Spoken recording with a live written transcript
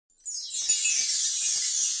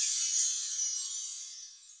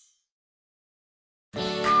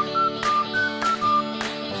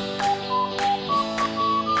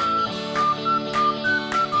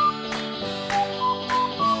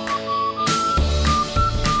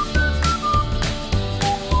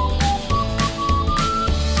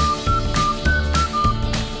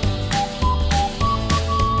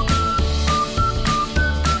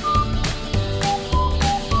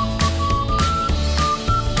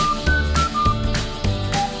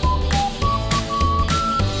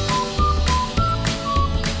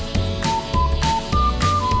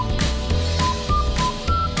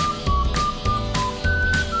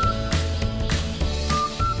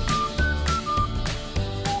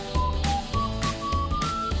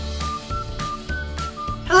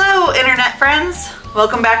friends,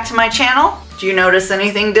 welcome back to my channel. Do you notice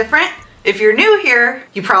anything different? If you're new here,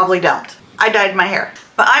 you probably don't. I dyed my hair.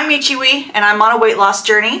 But I'm Michiwi and I'm on a weight loss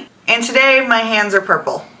journey, and today my hands are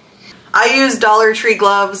purple. I used Dollar Tree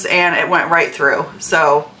gloves and it went right through,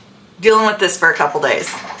 so dealing with this for a couple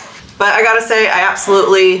days. But I gotta say, I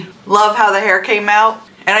absolutely love how the hair came out,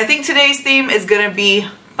 and I think today's theme is gonna be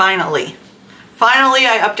finally. Finally,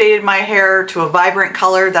 I updated my hair to a vibrant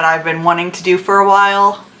color that I've been wanting to do for a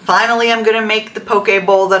while. Finally, I'm gonna make the poke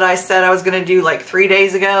bowl that I said I was gonna do like 3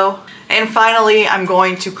 days ago. And finally, I'm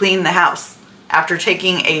going to clean the house after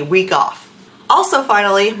taking a week off. Also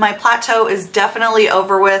finally, my plateau is definitely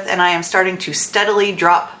over with and I am starting to steadily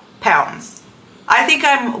drop pounds. I think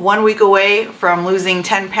I'm 1 week away from losing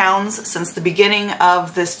 10 pounds since the beginning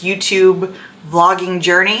of this YouTube vlogging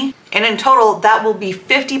journey. And in total, that will be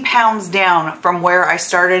 50 pounds down from where I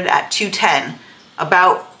started at 210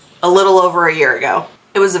 about a little over a year ago.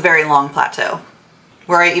 It was a very long plateau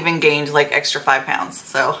where I even gained like extra 5 pounds.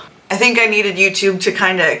 So I think I needed YouTube to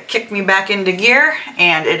kind of kick me back into gear,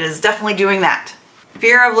 and it is definitely doing that.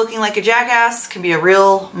 Fear of looking like a jackass can be a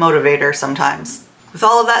real motivator sometimes. With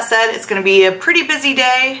all of that said, it's gonna be a pretty busy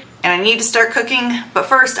day and I need to start cooking, but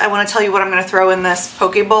first I wanna tell you what I'm gonna throw in this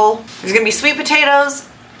poke bowl. There's gonna be sweet potatoes,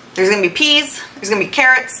 there's gonna be peas, there's gonna be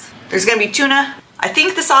carrots, there's gonna be tuna. I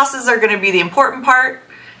think the sauces are gonna be the important part.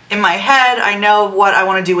 In my head, I know what I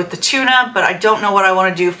wanna do with the tuna, but I don't know what I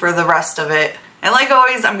wanna do for the rest of it. And like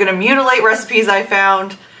always, I'm gonna mutilate recipes I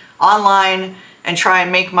found online and try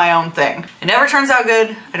and make my own thing. It never turns out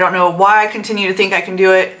good. I don't know why I continue to think I can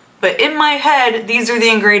do it, but in my head, these are the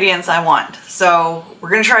ingredients I want. So we're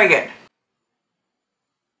gonna try again.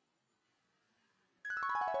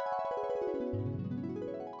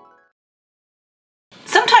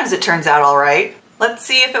 Sometimes it turns out all right. Let's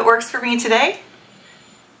see if it works for me today.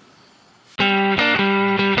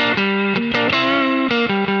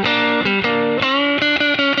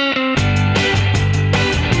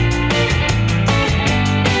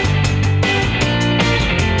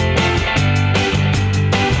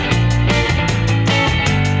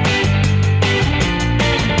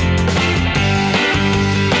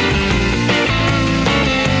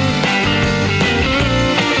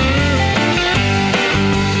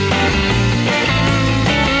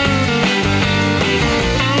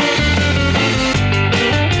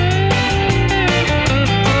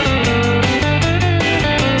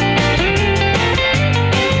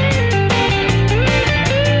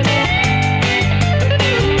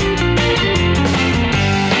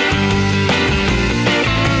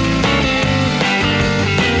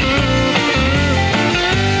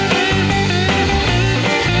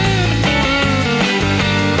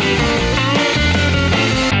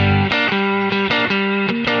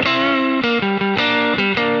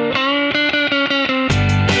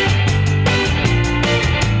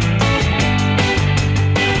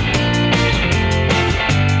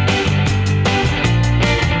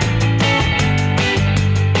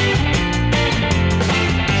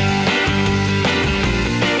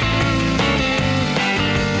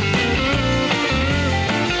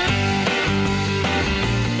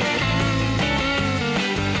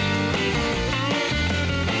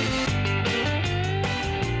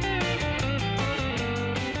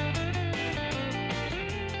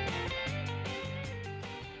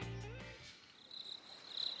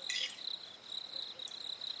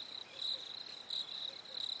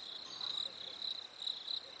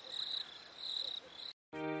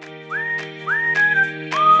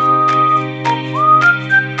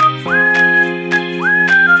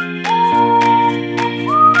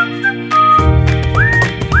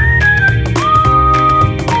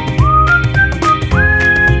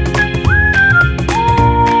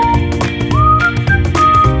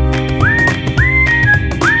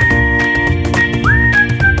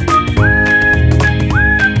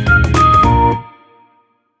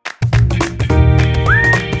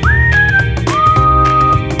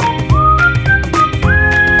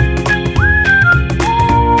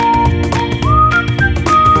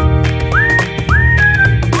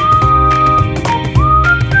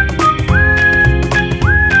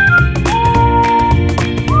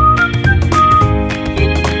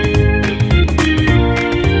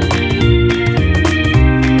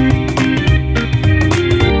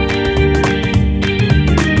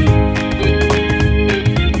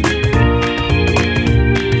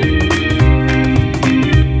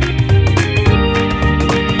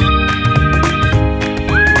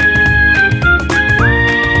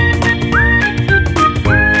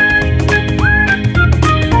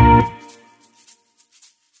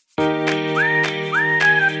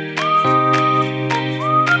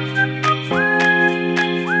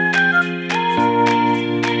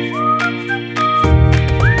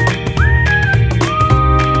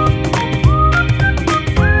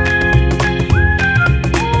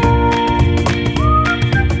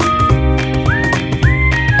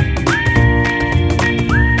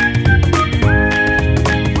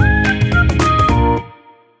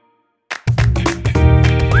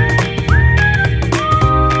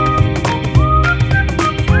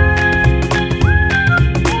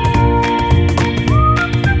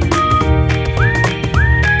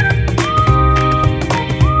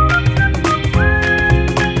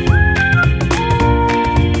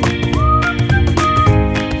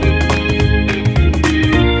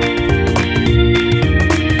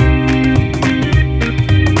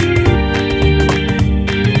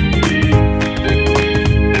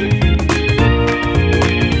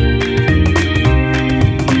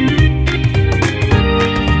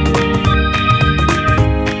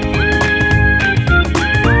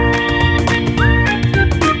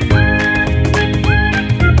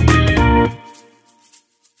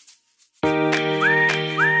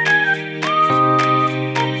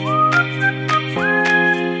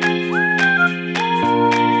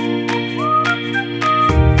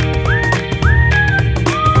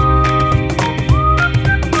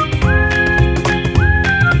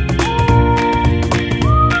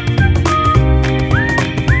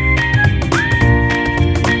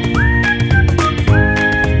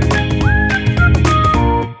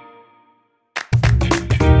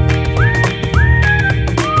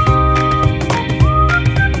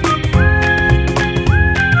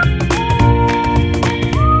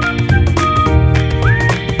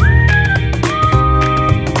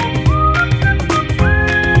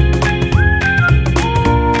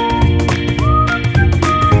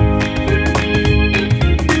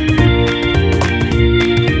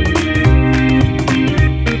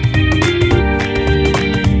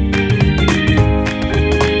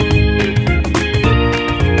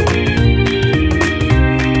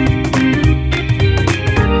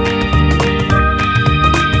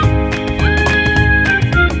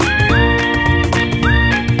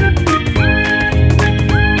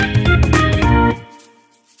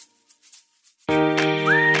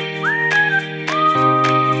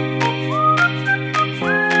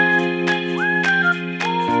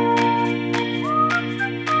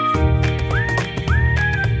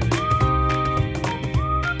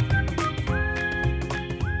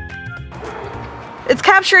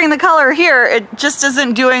 capturing the color here, it just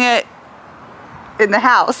isn't doing it in the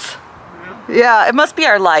house. Yeah, it must be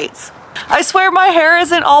our lights. I swear my hair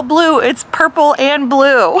isn't all blue, it's purple and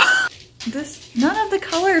blue. None of the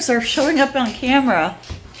colors are showing up on camera.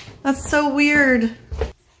 That's so weird.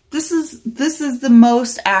 This is the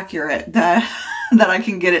most accurate that I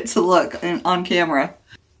can get it to look on camera.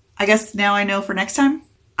 I guess now I know for next time.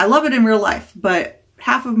 I love it in real life, but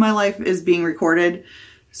half of my life is being recorded.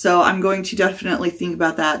 So I'm going to definitely think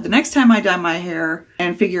about that the next time I dye my hair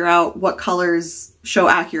and figure out what colors show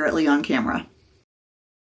accurately on camera.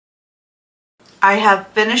 I have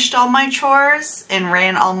finished all my chores and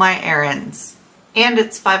ran all my errands. And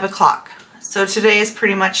it's 5 o'clock. So today is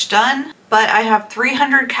pretty much done, but I have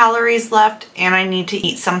 300 calories left and I need to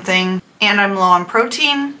eat something. And I'm low on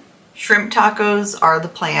protein. Shrimp tacos are the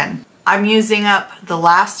plan. I'm using up the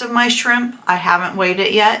last of my shrimp. I haven't weighed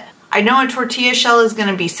it yet. I know a tortilla shell is going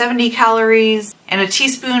to be 70 calories and a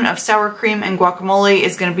teaspoon of sour cream and guacamole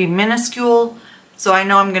is going to be minuscule. So I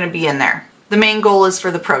know I'm going to be in there. The main goal is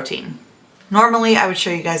for the protein. Normally I would show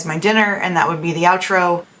you guys my dinner and that would be the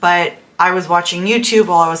outro, but I was watching YouTube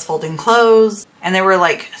while I was folding clothes and there were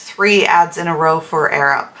like 3 ads in a row for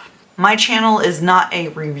Air Up. My channel is not a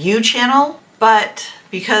review channel, but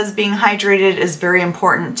because being hydrated is very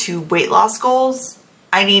important to weight loss goals,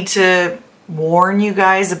 I need to warn you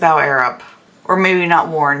guys about Air Up. Or maybe not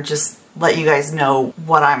warn, just let you guys know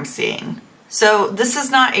what I'm seeing. So this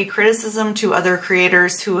is not a criticism to other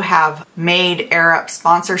creators who have made Air Up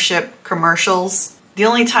sponsorship commercials. The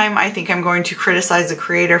only time I think I'm going to criticize a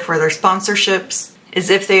creator for their sponsorships is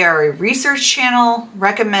if they are a research channel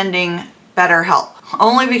recommending BetterHelp.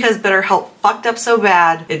 Only because BetterHelp fucked up so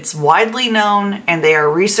bad, it's widely known, and they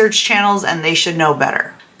are research channels and they should know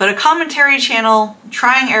better. But a commentary channel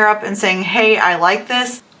trying Air Up and saying, hey, I like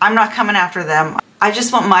this, I'm not coming after them. I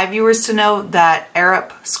just want my viewers to know that Air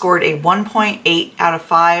Up scored a 1.8 out of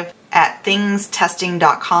 5 at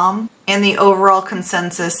thingstesting.com, and the overall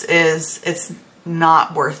consensus is it's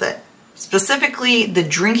not worth it. Specifically, the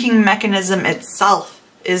drinking mechanism itself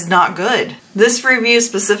is not good. This review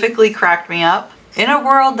specifically cracked me up. In a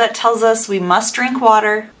world that tells us we must drink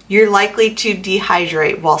water, you're likely to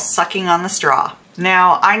dehydrate while sucking on the straw.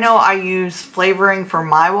 Now, I know I use flavoring for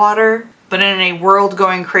my water, but in a world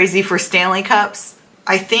going crazy for Stanley Cups,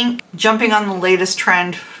 I think jumping on the latest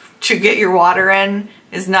trend to get your water in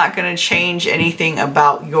is not going to change anything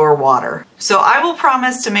about your water. So I will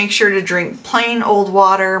promise to make sure to drink plain old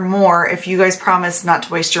water more if you guys promise not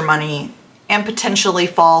to waste your money and potentially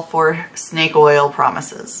fall for snake oil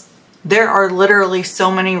promises. There are literally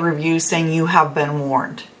so many reviews saying you have been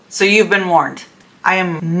warned. So you've been warned. I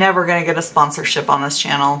am never going to get a sponsorship on this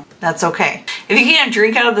channel. That's okay. If you can't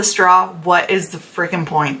drink out of the straw, what is the freaking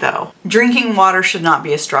point though? Drinking water should not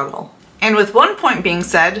be a struggle. And with one point being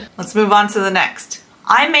said, let's move on to the next.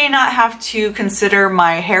 I may not have to consider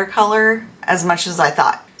my hair color as much as I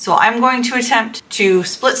thought. So I'm going to attempt to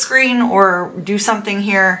split screen or do something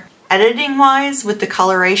here editing wise with the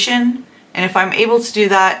coloration. And if I'm able to do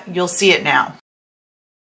that, you'll see it now.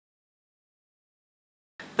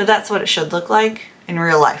 But that's what it should look like in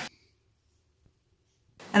real life.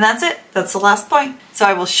 And that's it. That's the last point. So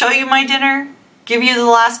I will show you my dinner, give you the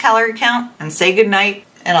last calorie count, and say goodnight,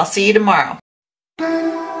 and I'll see you tomorrow.